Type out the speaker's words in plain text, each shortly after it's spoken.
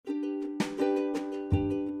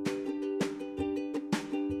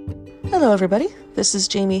Hello everybody, this is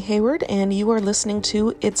Jamie Hayward and you are listening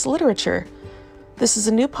to It's Literature. This is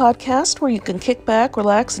a new podcast where you can kick back,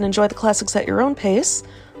 relax, and enjoy the classics at your own pace.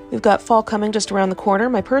 We've got fall coming just around the corner,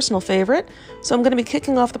 my personal favorite, so I'm going to be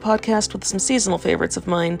kicking off the podcast with some seasonal favorites of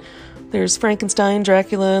mine. There's Frankenstein,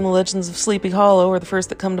 Dracula, and the Legends of Sleepy Hollow are the first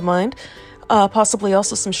that come to mind. Possibly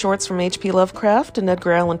also some shorts from H.P. Lovecraft and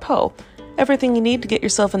Edgar Allan Poe. Everything you need to get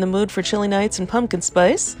yourself in the mood for chilly nights and pumpkin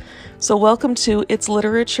spice. So welcome to It's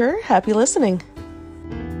Literature. Happy listening.